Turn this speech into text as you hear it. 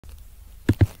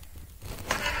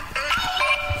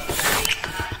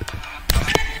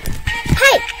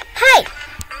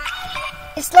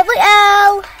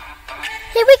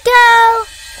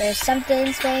There's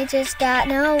something strange, just got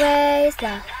no ways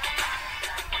left.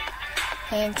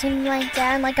 Hands him like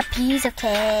down like a piece of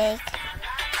cake.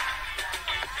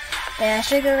 There's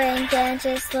sugar ain't and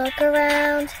just look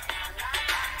around.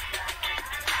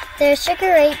 There's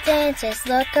sugar ain't and just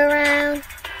look around.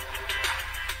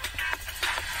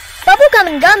 Bubblegum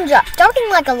and gumdrop, talking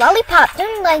like a lollipop,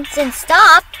 turn legs and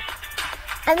stop.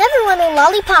 I never want a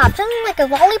lollipop, turn like a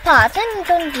lollipop, then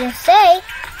couldn't you say?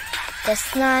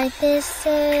 Just like this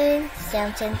thing,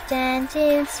 something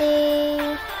fantasy.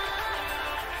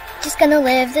 Just gonna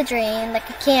live the dream like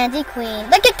a candy queen,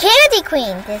 like a candy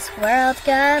queen. This world's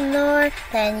got more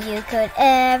than you could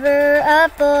ever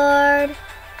afford.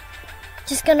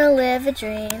 Just gonna live a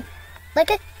dream like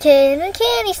a kid in a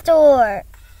candy store.